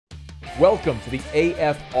Welcome to the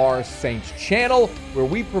AFR Saints channel, where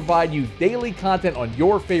we provide you daily content on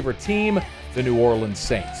your favorite team, the New Orleans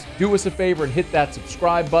Saints. Do us a favor and hit that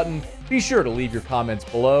subscribe button. Be sure to leave your comments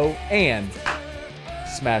below and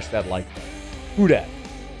smash that like button. Who dat?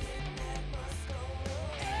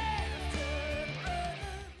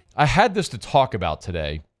 I had this to talk about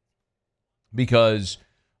today because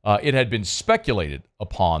it had been speculated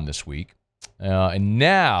upon this week. And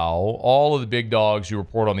now all of the big dogs who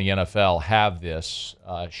report on the NFL have this.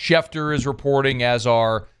 Schefter is reporting, as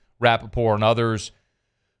are Rappaport and others.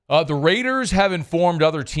 The Raiders have informed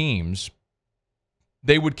other teams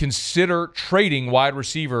they would consider trading wide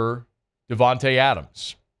receiver Davante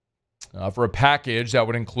Adams for a package that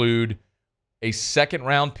would include a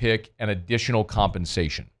second-round pick and additional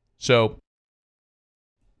compensation. So,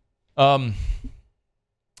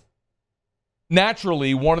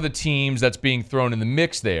 naturally, one of the teams that's being thrown in the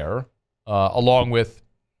mix there, along with,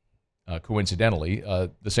 coincidentally,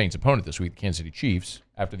 the Saints' opponent this week, the Kansas City Chiefs,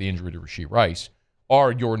 after the injury to Rashee Rice,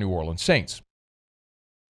 are your New Orleans Saints.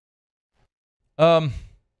 And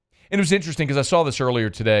it was interesting because I saw this earlier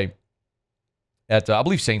today at, I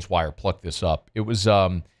believe Saints Wire plucked this up. It was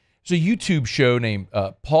a YouTube show named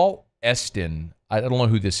Paul Eston. I don't know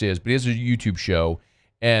who this is, but he has a YouTube show.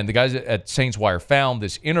 And the guys at Saints Wire found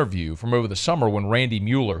this interview from over the summer when Randy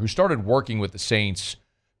Mueller, who started working with the Saints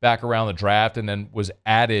back around the draft and then was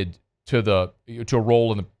added to a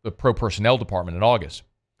role in the pro personnel department in August.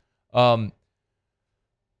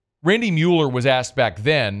 Randy Mueller was asked back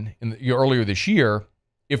then, earlier this year,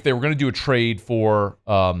 if they were going to do a trade for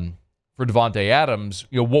Davante Adams.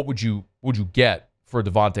 What would you get for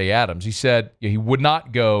Davante Adams? He said he would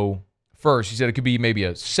not go first. He said it could be maybe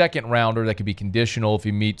a second rounder that could be conditional if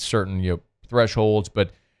he meets certain thresholds,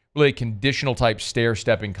 but really a conditional type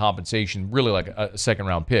stair-stepping compensation, really like a second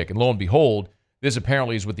round pick. And lo and behold, this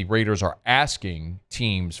apparently is what the Raiders are asking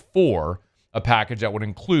teams for, a package that would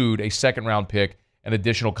include a second round pick and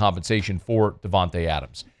additional compensation for Davante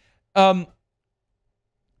Adams.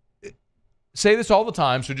 Say this all the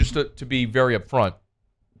time, so just to be very upfront,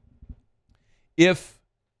 if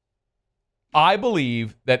I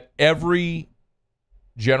believe that every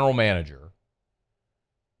general manager,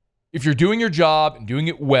 if you're doing your job and doing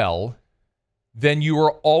it well, then you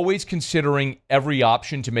are always considering every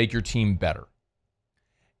option to make your team better.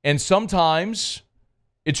 And sometimes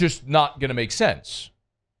it's just not going to make sense.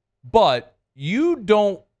 But you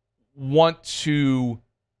don't want to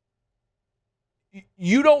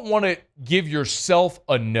give yourself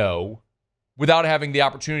a no without having the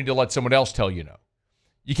opportunity to let someone else tell you no.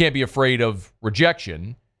 You can't be afraid of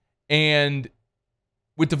rejection. And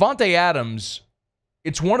with Davante Adams,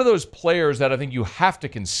 it's one of those players that I think you have to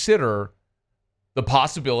consider the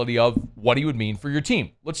possibility of what he would mean for your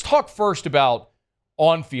team. Let's talk first about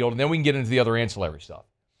on-field, and then we can get into the other ancillary stuff.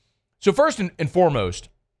 So first and foremost,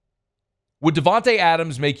 would Davante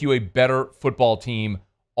Adams make you a better football team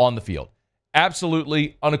on the field?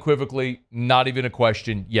 Absolutely, unequivocally, not even a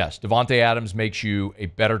question. Yes, Davante Adams makes you a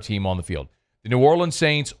better team on the field. The New Orleans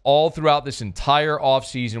Saints, all throughout this entire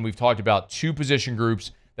offseason, we've talked about two position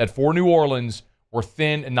groups that for New Orleans were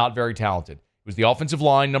thin and not very talented. It was the offensive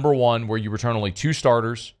line, number one, where you return only two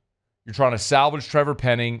starters. You're trying to salvage Trevor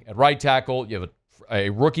Penning at right tackle. You have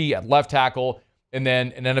a rookie at left tackle, and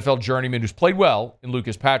then an NFL journeyman who's played well in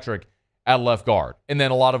Lucas Patrick at left guard. And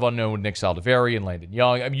then a lot of unknown with Nick Saldiveri and Landon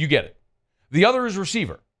Young. I mean, you get it. The other is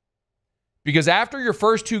receiver. Because after your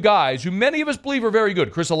first two guys, who many of us believe are very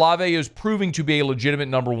good, Chris Olave is proving to be a legitimate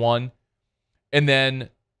number one, and then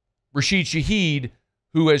Rashid Shaheed,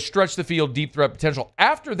 who has stretched the field, deep threat potential.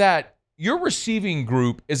 After that, your receiving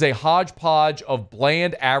group is a hodgepodge of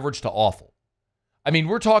bland, average to awful. I mean,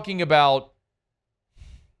 we're talking about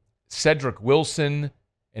Cedric Wilson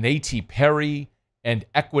and A.T. Perry and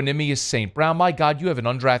Equanimous St. Brown. My God, you have an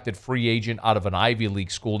undrafted free agent out of an Ivy League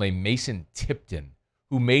school named Mason Tipton,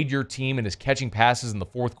 who made your team and is catching passes in the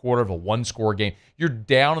fourth quarter of a one-score game. You're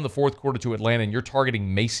down in the fourth quarter to Atlanta, and you're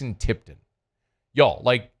targeting Mason Tipton. Y'all,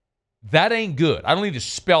 that ain't good. I don't need to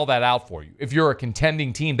spell that out for you. If you're a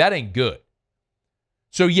contending team, that ain't good.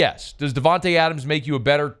 So, yes, does Davante Adams make you a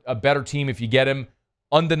better team if you get him?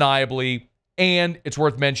 Undeniably. And it's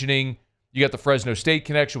worth mentioning, you got the Fresno State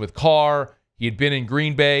connection with Carr. He had been in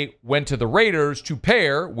Green Bay, went to the Raiders to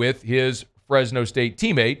pair with his Fresno State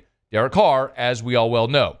teammate, Derek Carr, as we all well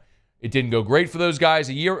know. It didn't go great for those guys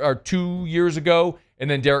a year or 2 years ago, and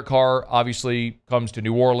then Derek Carr obviously comes to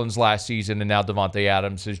New Orleans last season, and now Davante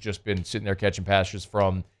Adams has just been sitting there catching passes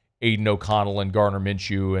from Aiden O'Connell and Gardner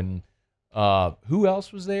Minshew, and who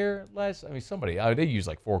else was there last? I mean, somebody. They used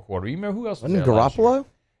like four quarters. You remember who else was there? Garoppolo?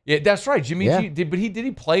 Yeah, that's right. Jimmy G. Did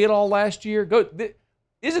he play it all last year?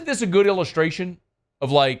 Isn't this a good illustration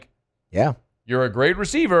of you're a great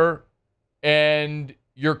receiver and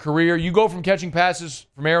your career, you go from catching passes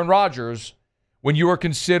from Aaron Rodgers when you were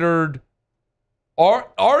considered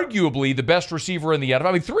arguably the best receiver in the NFL.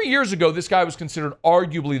 I mean, 3 years ago, this guy was considered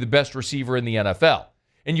arguably the best receiver in the NFL.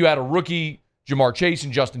 And you had a rookie, Jamar Chase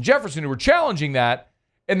and Justin Jefferson, who were challenging that.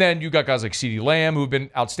 And then you got guys like CeeDee Lamb, who have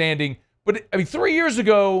been outstanding. But, 3 years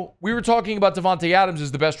ago, we were talking about Davante Adams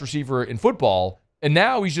as the best receiver in football, and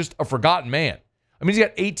now he's just a forgotten man. I mean, he's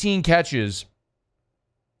got 18 catches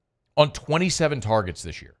on 27 targets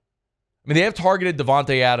this year. I mean, they have targeted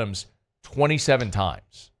Davante Adams 27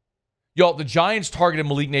 times. Y'all, the Giants targeted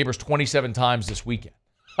Malik Neighbors 27 times this weekend.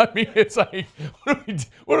 I mean, it's like,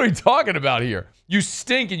 what are we talking about here? You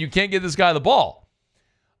stink and you can't get this guy the ball.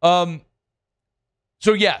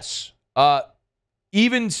 So, yes,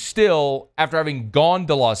 even still, after having gone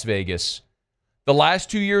to Las Vegas, the last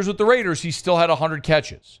 2 years with the Raiders, he still had 100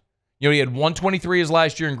 catches. He had 123 his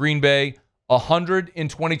last year in Green Bay, 100 in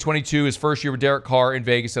 2022, his first year with Derek Carr in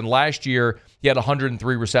Vegas, and last year he had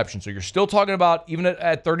 103 receptions. So you're still talking about, even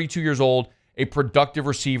at 32 years old, a productive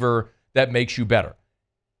receiver that makes you better.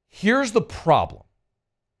 Here's the problem.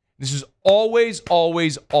 This is always,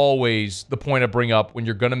 always, always the point I bring up when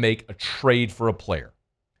you're going to make a trade for a player.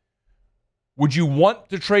 Would you want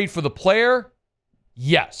to trade for the player?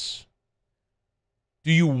 Yes.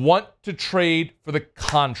 Do you want to trade for the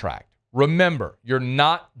contract? Remember, you're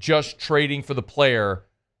not just trading for the player,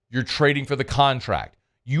 you're trading for the contract.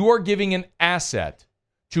 You are giving an asset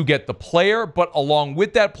to get the player, but along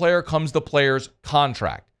with that player comes the player's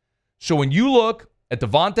contract. So when you look at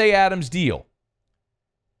Davante Adams' deal,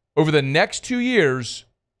 over the next 2 years,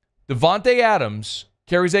 Davante Adams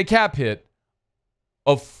carries a cap hit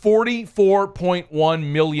of $44.1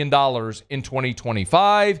 million in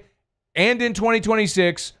 2025 and in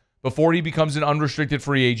 2026 before he becomes an unrestricted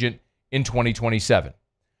free agent in 2027.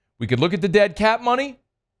 We could look at the dead cap money,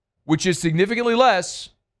 which is significantly less,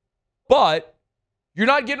 but you're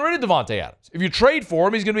not getting rid of Davante Adams. If you trade for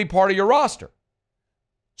him, he's going to be part of your roster.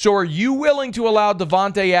 So are you willing to allow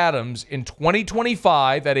Davante Adams in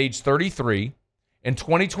 2025 at age 33 and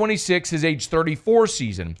 2026, his age 34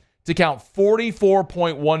 season, to count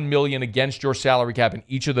 $44.1 million against your salary cap in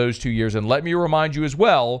each of those 2 years? And let me remind you as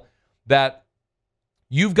well that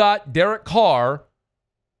you've got Derek Carr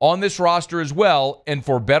on this roster as well, and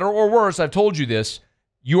for better or worse, I've told you this,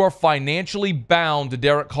 you are financially bound to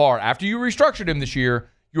Derek Carr. After you restructured him this year,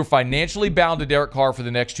 you're financially bound to Derek Carr for the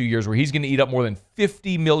next 2 years, where he's going to eat up more than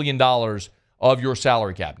 $50 million of your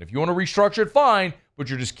salary cap. And if you want to restructure it, fine, but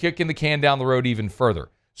you're just kicking the can down the road even further.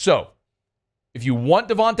 So, if you want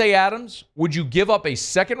Davante Adams, would you give up a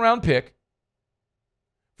second-round pick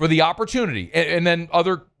for the opportunity, and then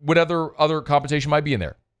whatever other compensation might be in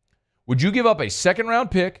there? Would you give up a second-round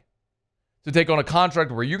pick to take on a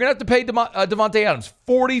contract where you're going to have to pay Davante Adams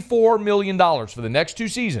 $44 million for the next 2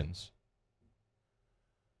 seasons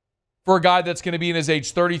for a guy that's going to be in his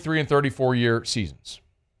age 33 and 34-year seasons?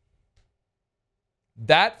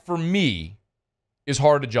 That, for me, is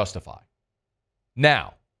hard to justify.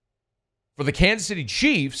 Now, for the Kansas City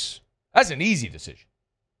Chiefs, that's an easy decision.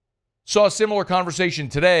 Saw a similar conversation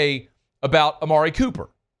today about Amari Cooper.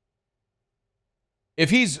 If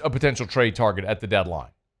he's a potential trade target at the deadline.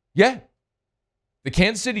 Yeah. The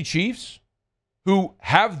Kansas City Chiefs, who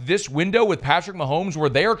have this window with Patrick Mahomes where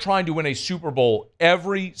they are trying to win a Super Bowl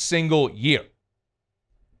every single year.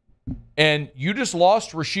 And you just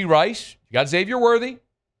lost Rashee Rice. You got Xavier Worthy.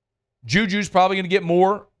 Juju's probably going to get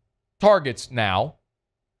more targets now.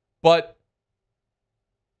 But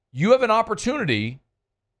you have an opportunity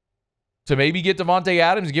to maybe get Davante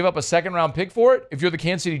Adams and give up a second-round pick for it. If you're the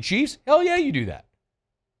Kansas City Chiefs, hell yeah, you do that.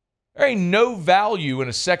 There ain't no value in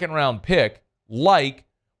a second-round pick like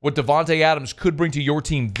what Davante Adams could bring to your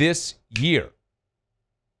team this year.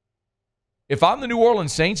 If I'm the New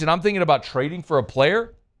Orleans Saints and I'm thinking about trading for a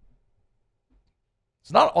player,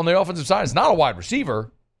 it's not on the offensive side. It's not a wide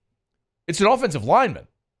receiver. It's an offensive lineman.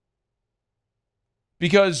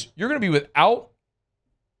 Because you're going to be without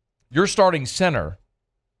your starting center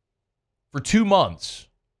for 2 months,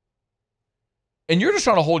 and you're just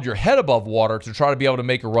trying to hold your head above water to try to be able to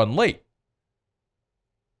make a run late.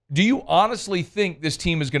 Do you honestly think this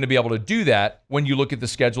team is going to be able to do that when you look at the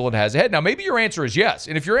schedule it has ahead? Now, maybe your answer is yes.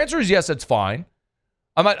 And if your answer is yes, that's fine.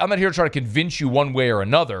 I'm not here to try to convince you one way or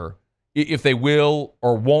another if they will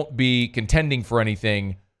or won't be contending for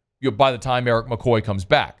anything by the time Eric McCoy comes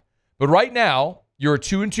back. But right now, you're a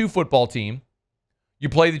 2-2 football team. You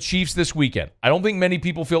play the Chiefs this weekend. I don't think many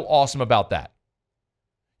people feel awesome about that.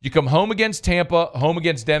 You come home against Tampa, home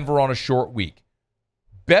against Denver on a short week.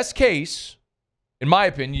 Best case, in my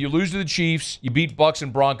opinion, you lose to the Chiefs, you beat Bucs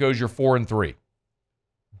and Broncos, you're 4-3.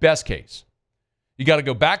 Best case. You got to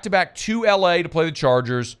go back-to-back to L.A. to play the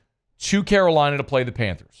Chargers, to Carolina to play the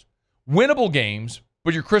Panthers. Winnable games,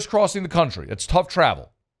 but you're crisscrossing the country. That's tough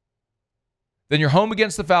travel. Then you're home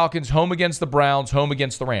against the Falcons, home against the Browns, home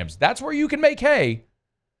against the Rams. That's where you can make hay,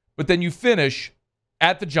 but then you finish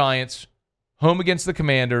at the Giants, home against the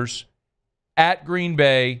Commanders, at Green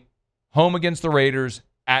Bay, home against the Raiders,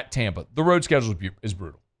 at Tampa. The road schedule is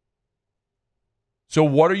brutal. So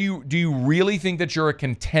do you really think that you're a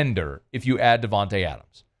contender if you add Davante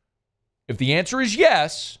Adams? If the answer is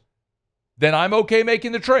yes, then I'm okay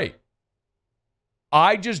making the trade.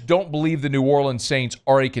 I just don't believe the New Orleans Saints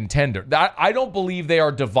are a contender. I don't believe they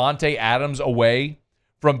are Davante Adams away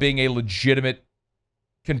from being a legitimate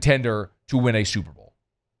contender to win a Super Bowl.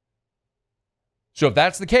 So if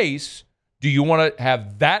that's the case, do you want to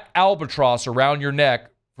have that albatross around your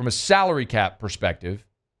neck from a salary cap perspective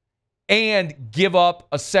and give up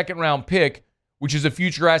a second-round pick, which is a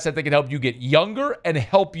future asset that can help you get younger and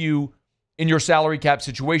help you in your salary cap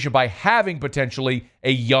situation by having potentially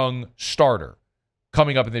a young starter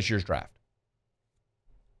coming up in this year's draft?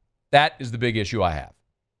 That is the big issue I have.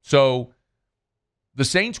 So the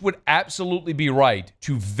Saints would absolutely be right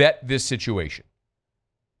to vet this situation,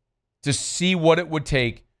 to see what it would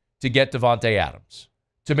take to get Davante Adams,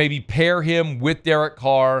 to maybe pair him with Derek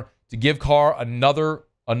Carr, to give Carr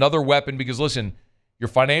another weapon, because listen, you're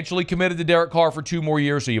financially committed to Derek Carr for 2 more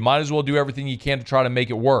years, so you might as well do everything you can to try to make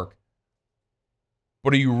it work.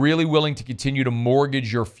 But are you really willing to continue to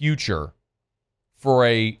mortgage your future for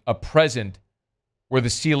a present where the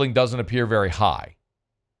ceiling doesn't appear very high?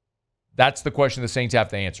 That's the question the Saints have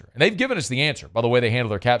to answer. And they've given us the answer by the way they handle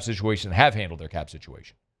their cap situation and have handled their cap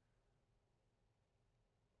situation.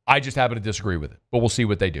 I just happen to disagree with it, but we'll see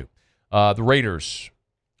what they do. The Raiders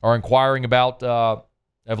are inquiring about,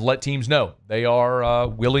 have let teams know they are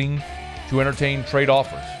willing to entertain trade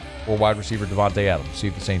offers for wide receiver Davante Adams. See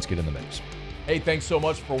if the Saints get in the mix. Hey, thanks so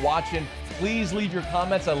much for watching. Please leave your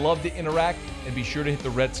comments. I love to interact, and be sure to hit the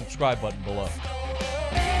red subscribe button below.